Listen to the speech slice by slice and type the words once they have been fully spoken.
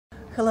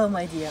Hello,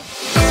 my dear.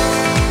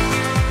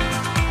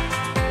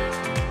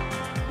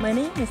 My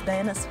name is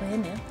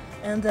SUEMI,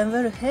 and I'm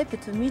very happy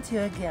to meet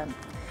you again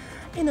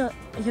in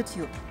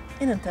YouTube,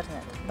 in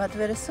internet. But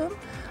very soon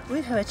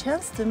we have a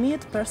chance to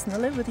meet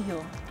personally with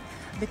you,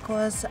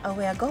 because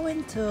we are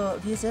going to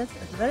visit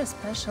a very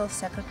special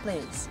sacred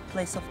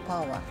place of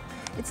power.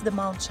 It's the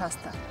Mount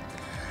Shasta.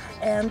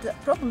 And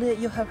probably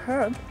you have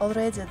heard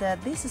already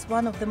that this is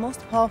one of the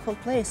most powerful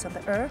places on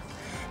the earth,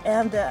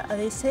 and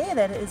they say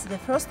that it's the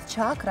first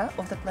chakra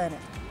of the planet.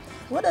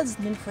 What does it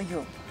mean for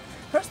you?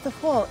 First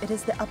of all, it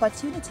is the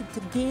opportunity to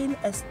gain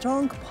a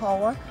strong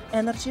power,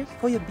 energy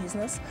for your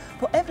business,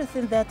 for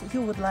everything that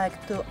you would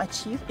like to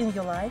achieve in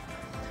your life,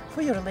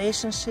 for your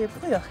relationship,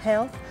 for your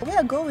health. We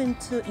are going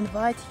to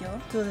invite you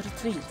to a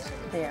retreat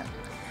there.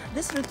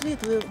 This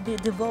retreat will be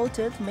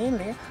devoted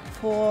mainly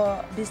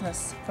for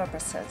business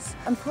purposes.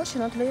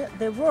 Unfortunately,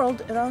 the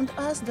world around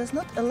us does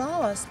not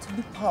allow us to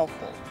be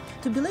powerful,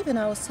 to believe in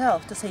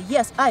ourselves, to say,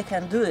 yes, I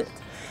can do it.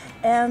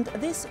 And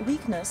this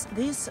weakness,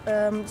 this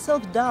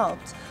self-doubt,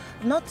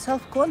 not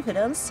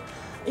self-confidence,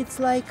 it's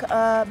like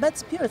bad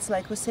spirits,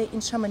 like we say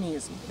in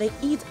shamanism. They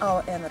eat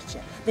our energy,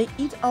 they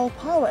eat our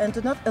power and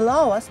do not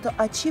allow us to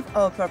achieve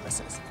our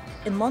purposes.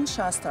 In Mount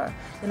Shasta,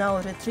 in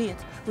our retreat,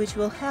 which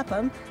will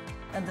happen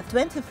on the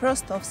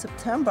 21st of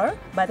September,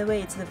 by the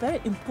way, it's a very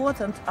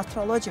important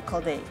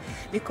astrological day,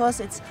 because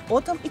it's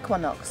autumn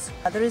equinox.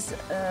 There is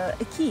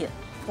a key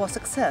for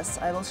success,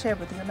 I will share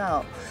with you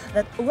now,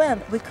 that when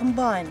we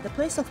combine the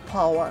place of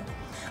power,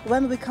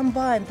 when we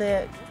combine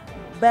the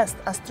best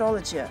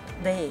astrology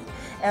day,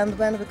 and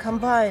when we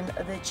combine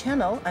the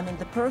channel, I mean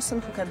the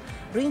person who can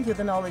bring you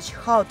the knowledge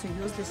how to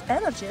use these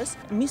energies,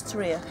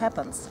 mystery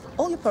happens.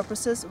 All your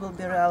purposes will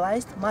be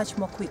realized much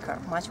more quicker,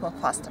 much more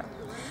faster.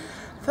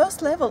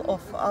 First level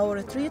of our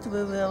retreat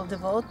we will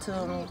devote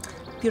to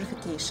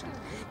purification.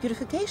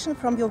 Purification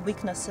from your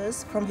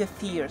weaknesses, from your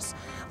fears,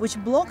 which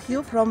block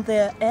you from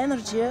the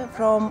energy,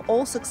 from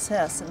all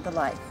success in the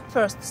life.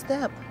 First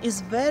step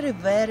is very,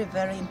 very,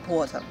 very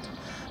important.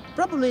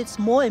 Probably it's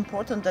more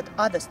important than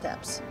other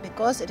steps,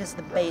 because it is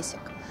the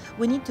basic.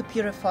 We need to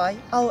purify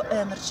our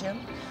energy,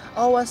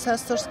 our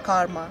ancestors'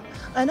 karma.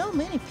 I know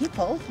many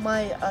people,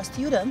 my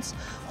students,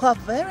 who are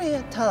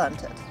very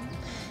talented.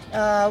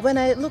 When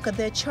I look at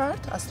their chart,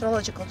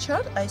 astrological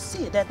chart, I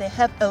see that they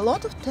have a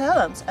lot of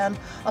talents and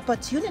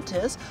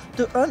opportunities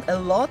to earn a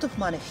lot of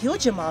money,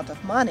 huge amount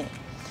of money.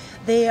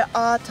 They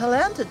are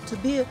talented to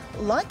be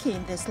lucky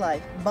in this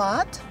life,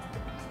 but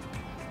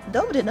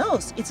nobody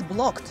knows it's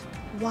blocked.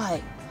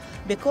 Why?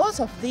 Because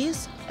of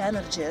these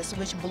energies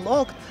which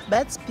block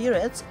bad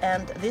spirits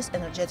and this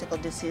energetical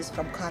disease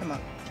from karma.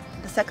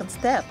 The second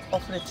step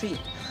of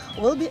retreat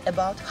will be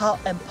about how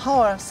to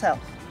empower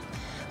ourselves,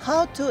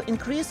 how to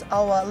increase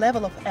our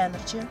level of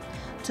energy,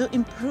 to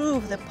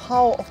improve the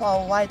power of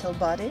our vital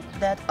body,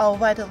 that our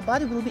vital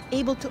body will be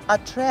able to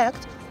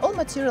attract all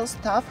material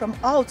stuff from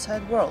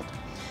outside world.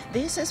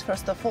 This is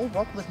first of all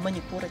work with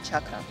Manipura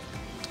chakra.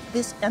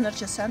 This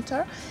energy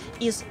center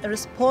is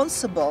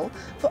responsible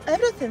for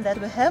everything that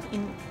we have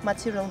in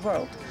material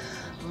world.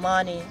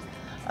 Money,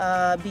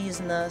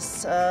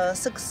 business,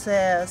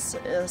 success,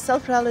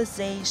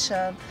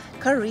 self-realization,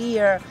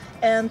 career,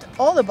 and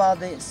all about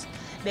this.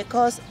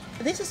 Because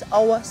this is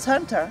our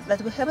center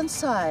that we have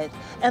inside,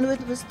 and when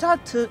we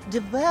start to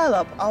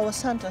develop our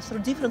center through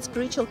different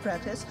spiritual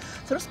practice,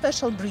 through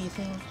special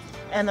breathing,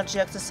 energy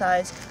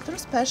exercise, through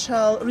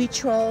special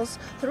rituals,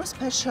 through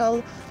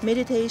special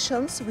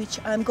meditations, which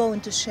I'm going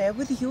to share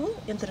with you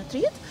in the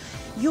retreat,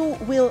 you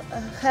will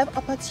have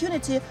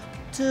opportunity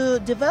to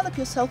develop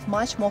yourself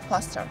much more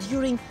faster.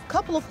 During a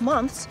couple of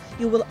months,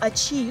 you will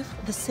achieve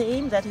the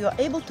same that you are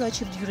able to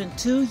achieve during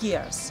 2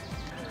 years.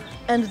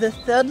 And the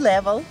third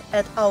level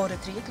at our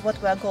retreat,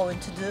 what we are going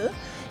to do,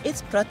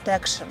 is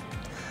protection.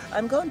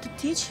 I'm going to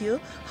teach you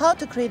how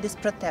to create this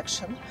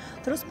protection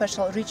through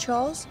special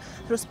rituals,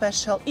 through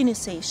special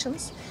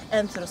initiations,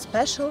 and through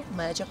special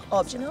magic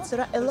objects. You know,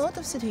 there are a lot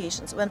of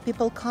situations when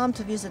people come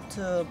to visit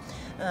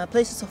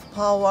places of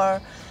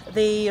power,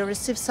 they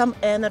receive some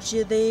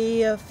energy,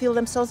 they feel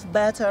themselves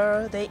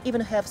better, they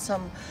even have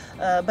some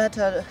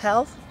better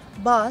health,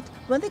 but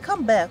when they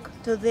come back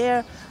to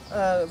their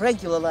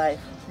regular life,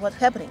 what's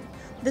happening?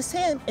 The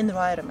same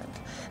environment,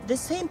 the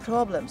same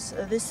problems,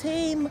 the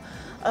same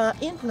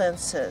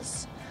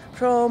influences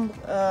from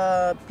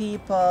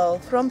people,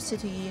 from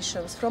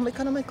situations, from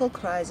economical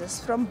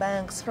crisis, from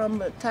banks,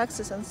 from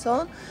taxes and so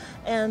on,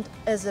 and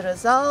as a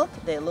result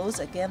they lose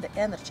again the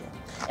energy.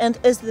 And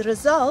as a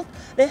result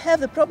they have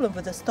the problem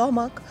with the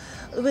stomach,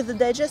 with the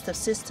digestive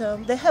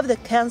system, they have the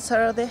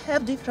cancer, they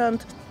have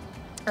different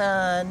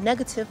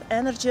negative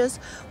energies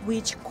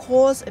which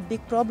cause a big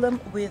problem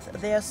with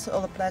their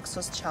solar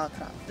plexus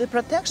chakra. The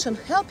protection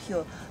helps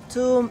you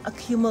to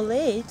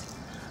accumulate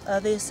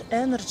this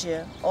energy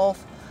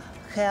of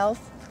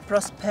health,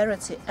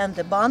 prosperity and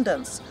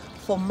abundance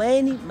for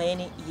many,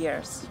 many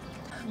years.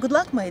 Good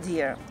luck, my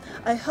dear.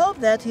 I hope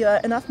that you are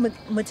enough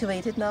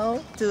motivated now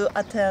to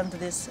attend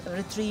this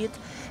retreat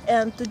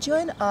and to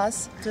join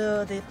us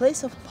to the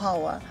place of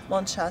power,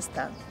 Mount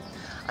Shasta.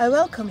 I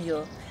welcome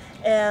you,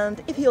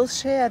 and if you'll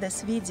share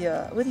this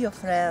video with your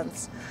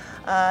friends,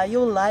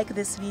 you'll like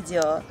this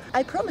video,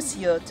 I promise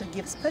you to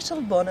give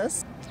special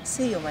bonus.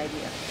 See you, my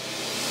dear.